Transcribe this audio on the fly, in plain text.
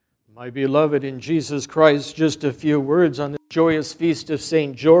My beloved in Jesus Christ, just a few words on the joyous feast of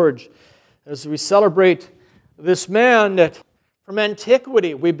St. George as we celebrate this man that from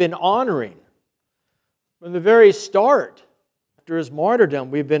antiquity we've been honoring. From the very start, after his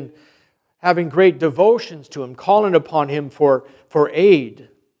martyrdom, we've been having great devotions to him, calling upon him for aid.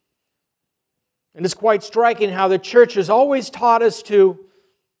 And it's quite striking how the Church has always taught us to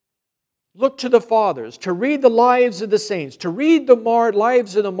look to the Fathers, to read the lives of the saints, to read the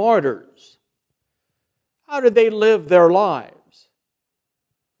lives of the martyrs. How did they live their lives?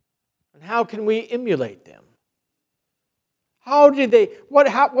 And how can we emulate them? How did they,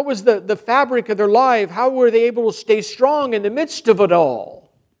 what was the fabric of their life? How were they able to stay strong in the midst of it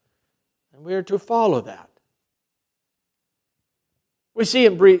all? And we are to follow that. We see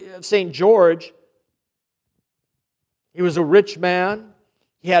in St. George, he was a rich man.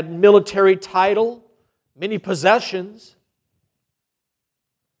 He had military title, many possessions.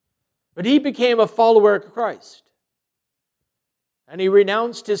 But he became a follower of Christ. And he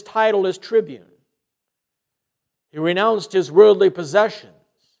renounced his title as tribune. He renounced his worldly possessions.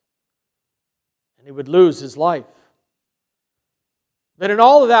 And he would lose his life. But in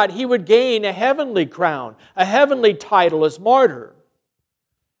all of that, he would gain a heavenly crown, a heavenly title as martyr.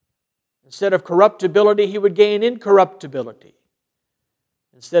 Instead of corruptibility, he would gain incorruptibility.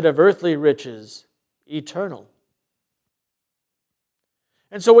 Instead of earthly riches, eternal.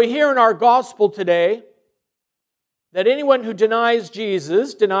 And so we hear in our gospel today that anyone who denies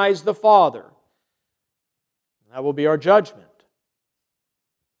Jesus denies the Father. That will be our judgment.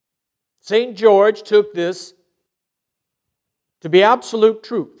 St. George took this to be absolute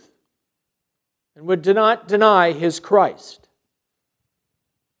truth and would not deny his Christ,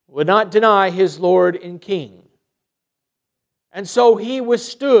 would not deny his Lord and King. And so he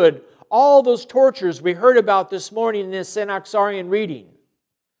withstood all those tortures we heard about this morning in this Synaxarion reading.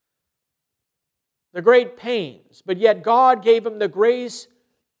 The great pains, but yet God gave him the grace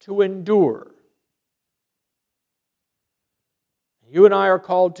to endure. You and I are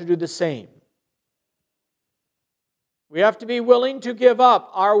called to do the same. We have to be willing to give up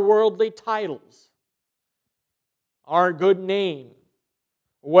our worldly titles, our good name,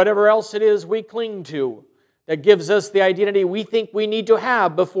 whatever else it is we cling to that gives us the identity we think we need to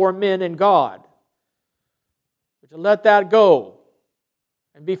have before men and God. But to let that go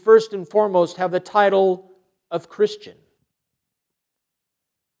and be first and foremost have the title of Christian.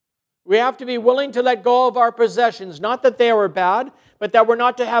 We have to be willing to let go of our possessions, not that they were bad, but that we're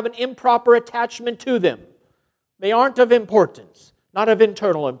not to have an improper attachment to them. They aren't of importance, not of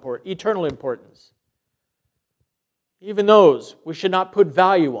eternal importance. Even those we should not put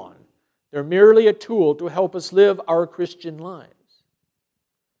value on. They're merely a tool to help us live our Christian lives.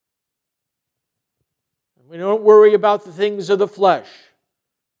 We don't worry about the things of the flesh.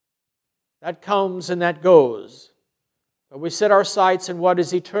 That comes and that goes. But we set our sights on what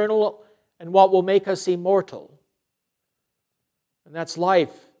is eternal and what will make us immortal. And that's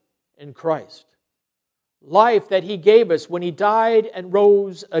life in Christ. Life that He gave us when He died and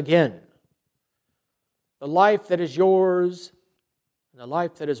rose again. The life that is yours and the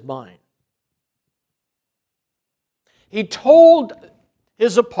life that is mine. He told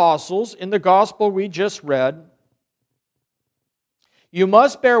His apostles in the gospel we just read, "You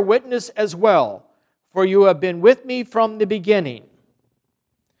must bear witness as well, for you have been with me from the beginning."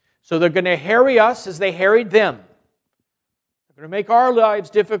 So they're going to harry us as they harried them. They're going to make our lives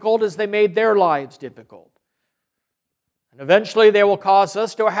difficult as they made their lives difficult. And eventually they will cause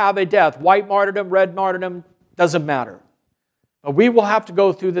us to have a death. White martyrdom, red martyrdom, doesn't matter. But we will have to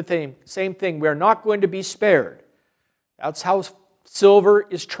go through the same thing. We are not going to be spared. That's how silver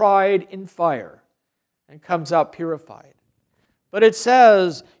is tried in fire and comes out purified. But it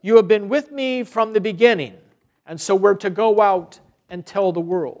says, you have been with me from the beginning. And so we're to go out and tell the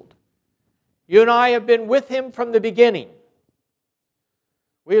world. You and I have been with Him from the beginning.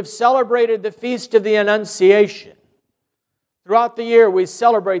 We have celebrated the Feast of the Annunciation. Throughout the year, we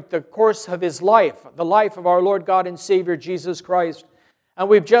celebrate the course of His life, the life of our Lord God and Savior Jesus Christ. And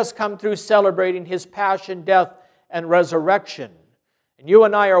we've just come through celebrating His passion, death, and resurrection. And you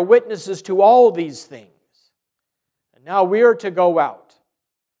and I are witnesses to all these things. And now we are to go out.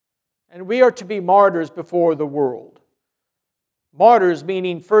 And we are to be martyrs before the world. Martyrs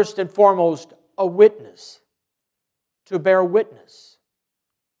meaning first and foremost a witness. To bear witness.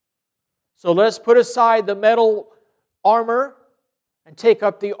 So let's put aside the metal armor and take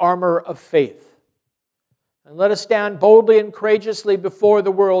up the armor of faith. And let us stand boldly and courageously before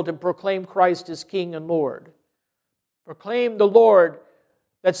the world and proclaim Christ as King and Lord. Proclaim the Lord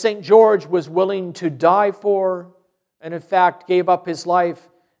that St. George was willing to die for and in fact gave up his life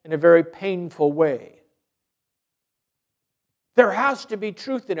in a very painful way. There has to be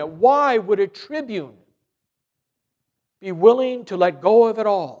truth in it. Why would a tribune be willing to let go of it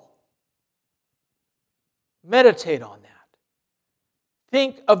all? Meditate on that.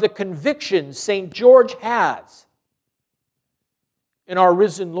 Think of the conviction St. George has in our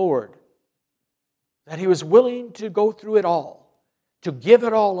risen Lord, that he was willing to go through it all, to give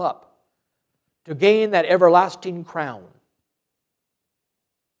it all up, to gain that everlasting crown.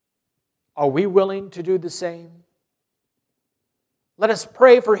 Are we willing to do the same? Let us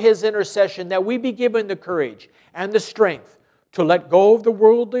pray for his intercession, that we be given the courage and the strength to let go of the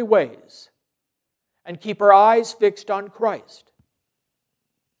worldly ways and keep our eyes fixed on Christ.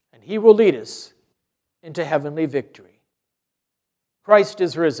 And he will lead us into heavenly victory. Christ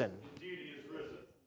is risen.